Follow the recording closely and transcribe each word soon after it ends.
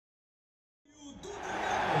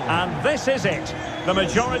And this is it. The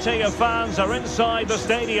majority of fans are inside the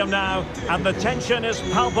stadium now, and the tension is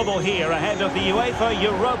palpable here ahead of the UEFA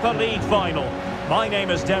Europa League final. My name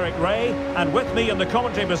is Derek Ray, and with me in the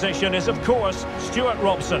commentary position is, of course, Stuart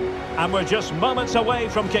Robson. And we're just moments away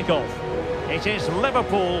from kickoff. It is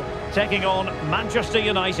Liverpool taking on Manchester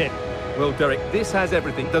United. Well, Derek, this has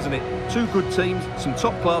everything, doesn't it? Two good teams, some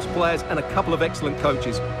top-class players, and a couple of excellent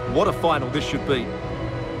coaches. What a final this should be.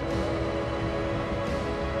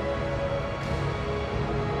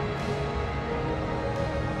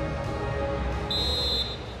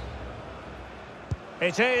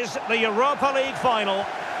 It is the Europa League final,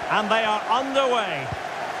 and they are underway.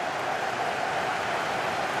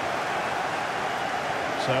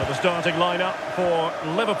 So the starting lineup for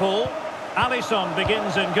Liverpool. Alisson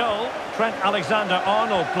begins in goal. Trent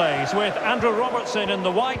Alexander-Arnold plays with Andrew Robertson in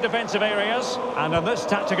the wide defensive areas. And in this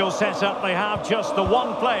tactical setup, they have just the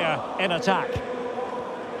one player in attack.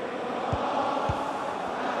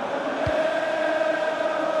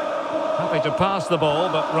 Happy to pass the ball,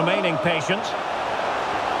 but remaining patient.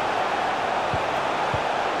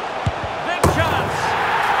 Big chance!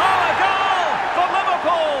 Oh, a goal for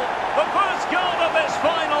Liverpool! The first goal of this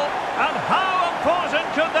final, and how important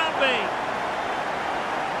could that be?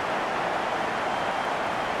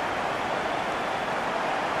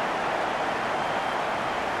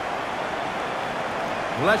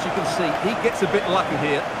 Well, as you can see, he gets a bit lucky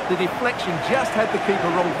here. The deflection just had the keeper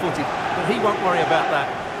wrong-footed, but he won't worry about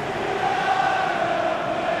that.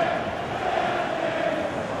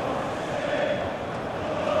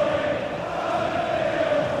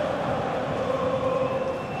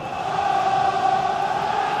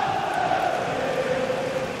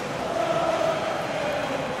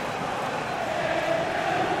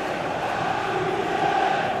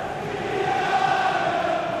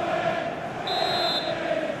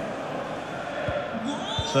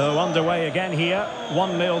 So underway again here,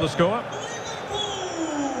 1-0 the score.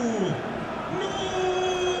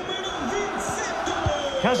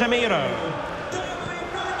 Casemiro.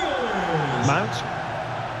 Mount.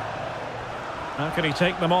 How can he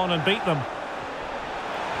take them on and beat them?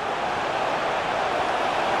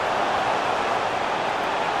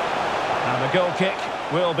 And the goal kick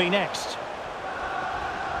will be next.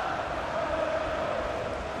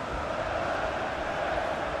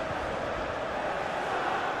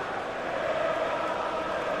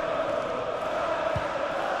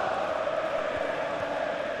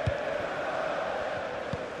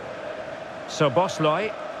 So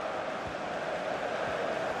Bosley.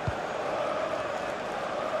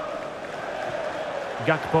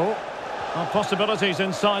 Gakpo. Possibilities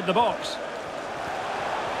inside the box.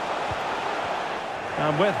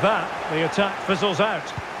 And with that, the attack fizzles out.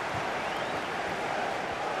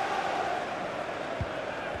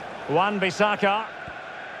 Wan-Bissaka.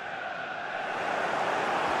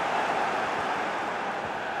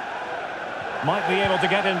 Might be able to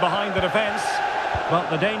get in behind the defence. But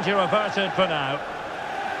the danger averted for now.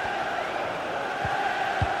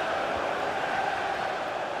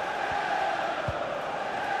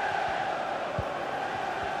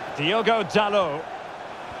 Diogo Dalot.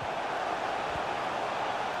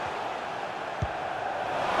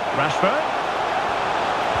 Rashford.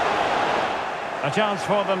 A chance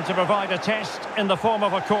for them to provide a test in the form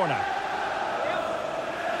of a corner.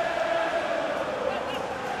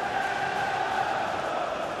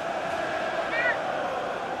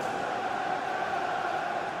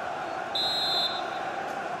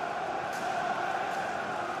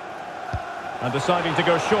 And deciding to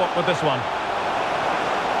go short with this one.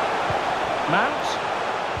 Mount.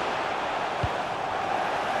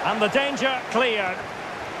 And the danger cleared.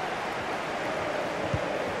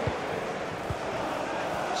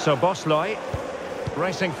 So Bosley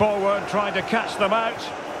racing forward, trying to catch them out.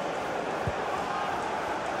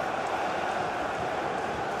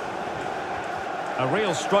 A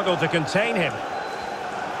real struggle to contain him.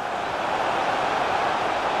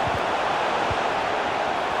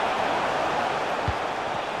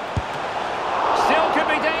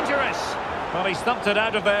 Well, he stumped it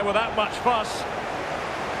out of there without much fuss.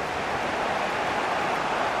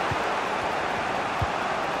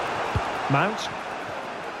 Mount.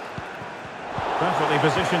 Perfectly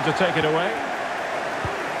positioned to take it away.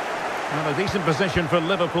 And a decent position for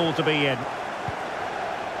Liverpool to be in.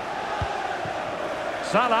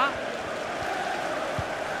 Salah.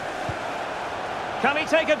 Can he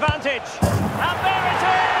take advantage? And there it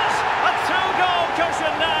is! A two-goal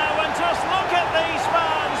cushion now, and just look at these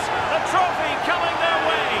fans. The trophy coming their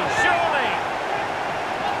way, surely.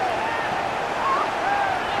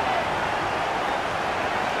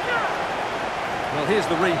 Well, here's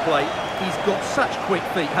the replay. He's got such quick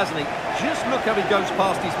feet, hasn't he? Just look how he goes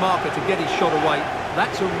past his marker to get his shot away.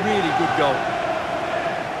 That's a really good goal.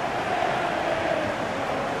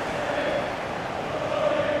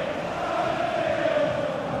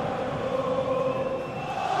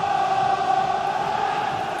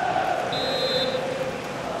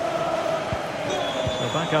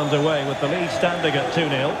 So back underway with the lead standing at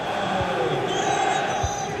 2-0.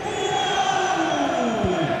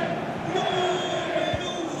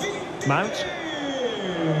 Mount.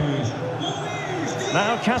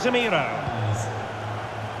 Now Casemiro.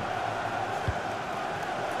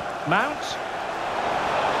 Mount.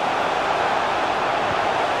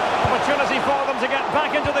 Opportunity for them to get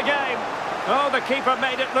back into the game. Oh, the keeper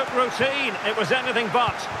made it look routine. It was anything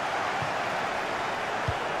but.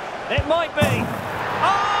 It might be.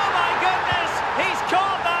 Oh, my goodness! He's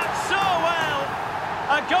caught that so well!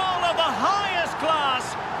 A goal of the highest class.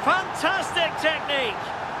 Fantastic technique.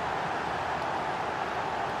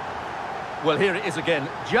 Well, here it is again.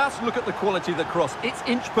 Just look at the quality of the cross. It's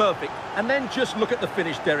inch perfect. And then just look at the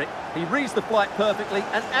finish, Derek. He reads the flight perfectly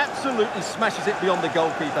and absolutely smashes it beyond the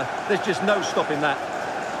goalkeeper. There's just no stopping that.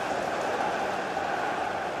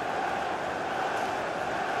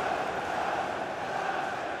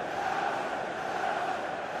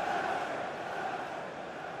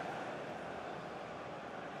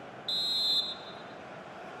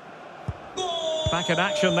 Back in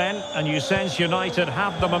action then, and you sense United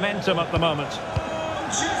have the momentum at the moment.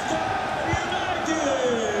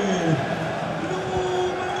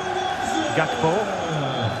 Gakpo.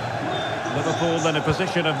 Liverpool in a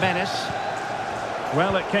position of menace.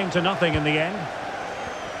 Well, it came to nothing in the end.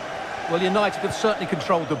 Well, United have certainly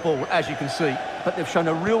controlled the ball, as you can see, but they've shown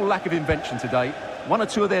a real lack of invention today. One or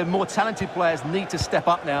two of their more talented players need to step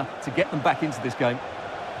up now to get them back into this game.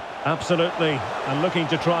 Absolutely, and looking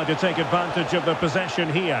to try to take advantage of the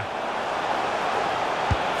possession here.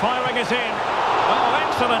 Firing it in. Oh,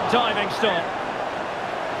 excellent diving stop.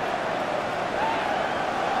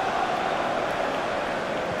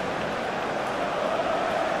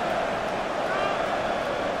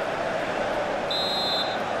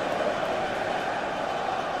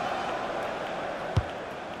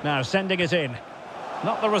 Now sending it in.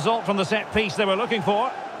 Not the result from the set piece they were looking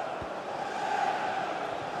for.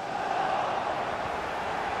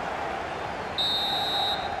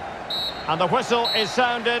 And the whistle is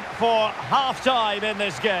sounded for half-time in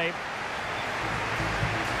this game.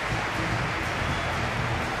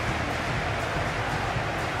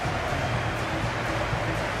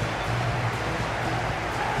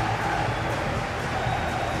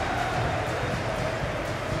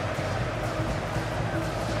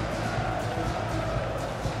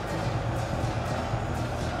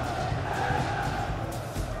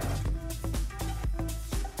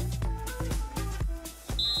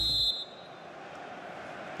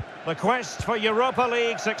 The quest for Europa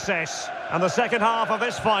League success, and the second half of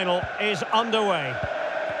this final is underway.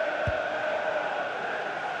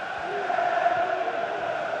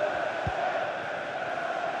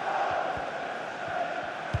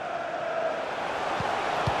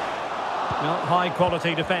 Well, high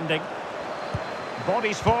quality defending.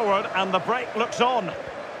 Bodies forward and the break looks on.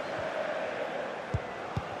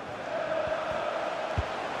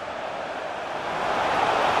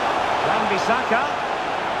 Wan-Bissaka.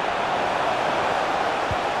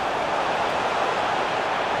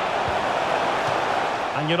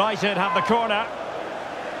 And United have the corner.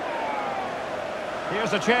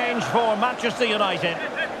 Here's a change for Manchester United.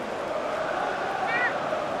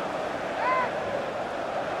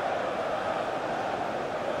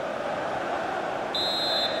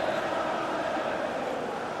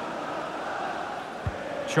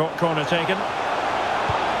 Short corner taken.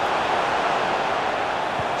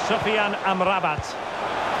 Sufyan Amrabat.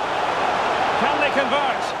 Can they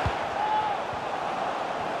convert?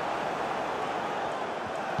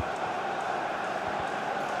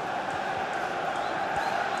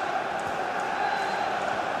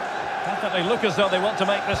 They look as though they want to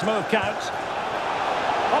make this move count.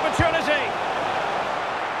 Opportunity!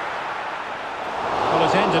 Well,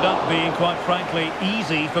 it's ended up being, quite frankly,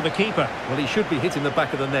 easy for the keeper. Well, he should be hitting the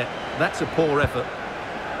back of the net. That's a poor effort.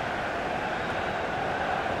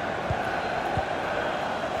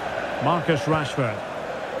 Marcus Rashford.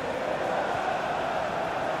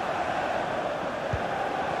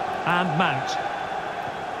 And Mount.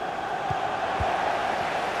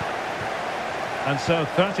 And so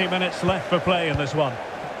 30 minutes left for play in this one.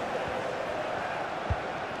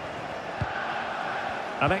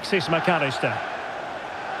 Alexis McAllister.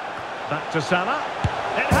 Back to Salah.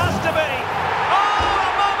 It has to be! Oh,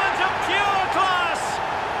 a moment of pure class!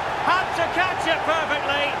 Had to catch Reads it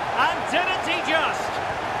perfectly, and didn't he just?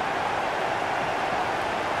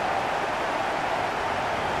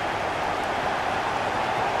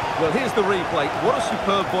 Well, here's the replay. What a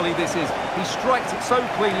superb volley this is. He strikes it so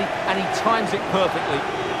cleanly, and he times it perfectly.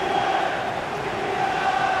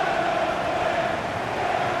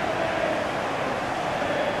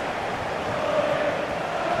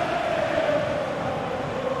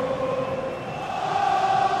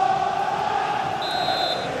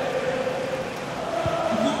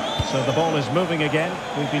 So the ball is moving again.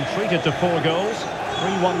 We've been treated to 4 goals.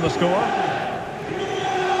 3-1 the score.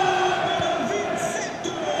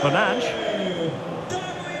 Fernandes.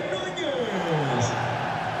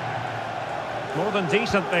 More than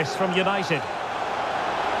decent this from United.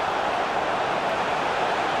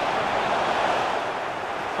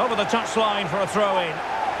 Over the touchline for a throw-in.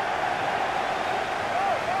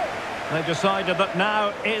 They've decided that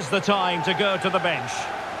now is the time to go to the bench.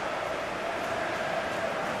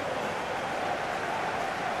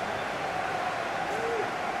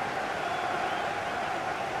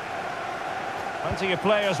 Plenty of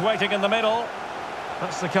players waiting in the middle.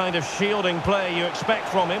 That's the kind of shielding play you expect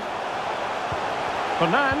from him.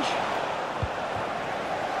 Fernandes.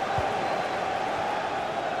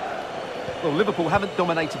 Well, Liverpool haven't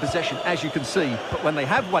dominated possession, as you can see, but when they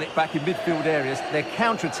have won it back in midfield areas, their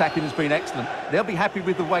counter-attacking has been excellent. They'll be happy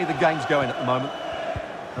with the way the game's going at the moment.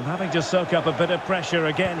 And having to soak up a bit of pressure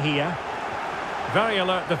again here. Very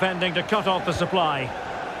alert defending to cut off the supply.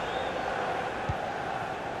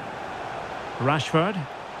 Rashford.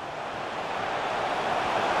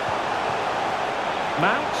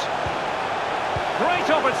 Mount. Great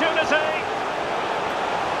opportunity.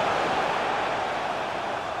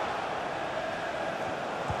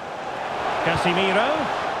 Casemiro.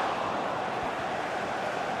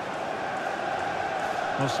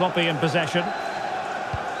 Well, sloppy in possession.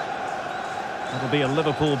 That'll be a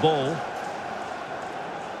Liverpool ball.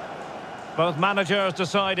 Both managers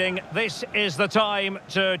deciding this is the time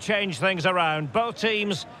to change things around. Both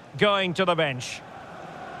teams going to the bench.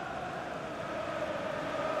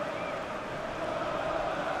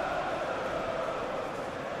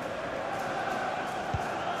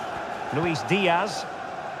 Luis Diaz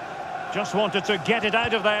just wanted to get it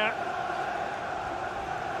out of there.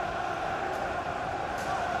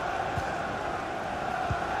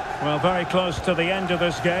 Well, very close to the end of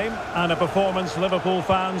this game, and a performance Liverpool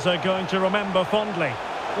fans are going to remember fondly.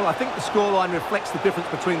 Well, I think the scoreline reflects the difference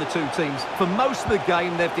between the two teams. For most of the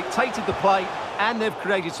game, they've dictated the play, and they've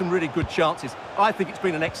created some really good chances. I think it's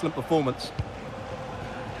been an excellent performance.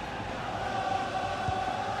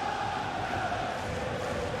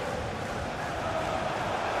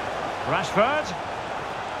 Rashford.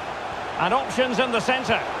 And options in the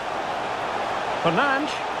centre.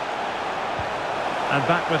 Fernandes. And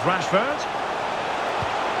back with Rashford.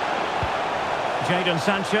 Jadon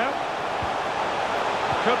Sancho.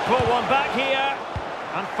 Could pull one back here.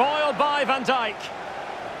 And foiled by Van Dijk.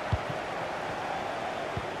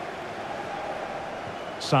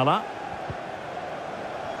 Salah.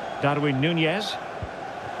 Darwin Núñez.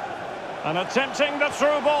 And attempting the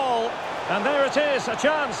through ball. And there it is, a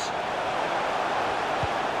chance.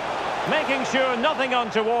 Making sure nothing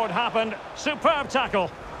untoward happened. Superb tackle.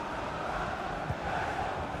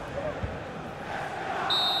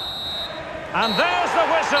 And there's the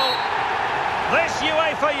whistle. This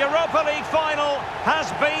UEFA Europa League final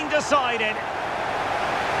has been decided.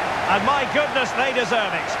 And my goodness, they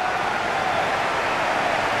deserve it.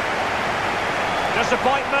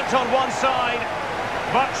 Disappointment on one side,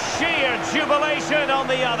 but sheer jubilation on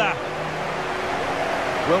the other.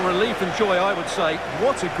 Well, relief and joy, I would say.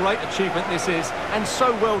 What a great achievement this is, and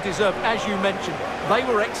so well deserved, as you mentioned. They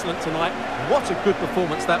were excellent tonight. What a good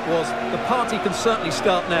performance that was. The party can certainly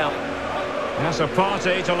start now. That's a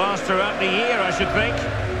party to last throughout the year, I should think.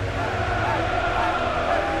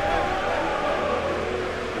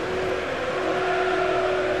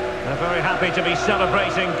 They're very happy to be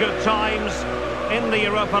celebrating good times in the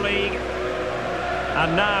Europa League.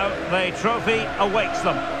 And now the trophy awaits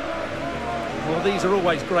them. Well, these are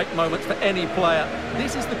always great moments for any player.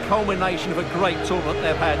 This is the culmination of a great tournament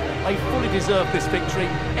they've had. They fully deserve this victory.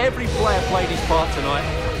 Every player played his part tonight.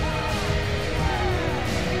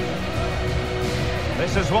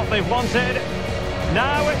 This is what they've wanted.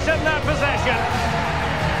 Now it's in their possession.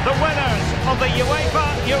 The winners of the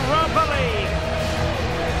UEFA Europa League.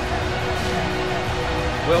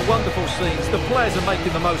 Well, wonderful scenes. The players are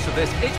making the most of this. It's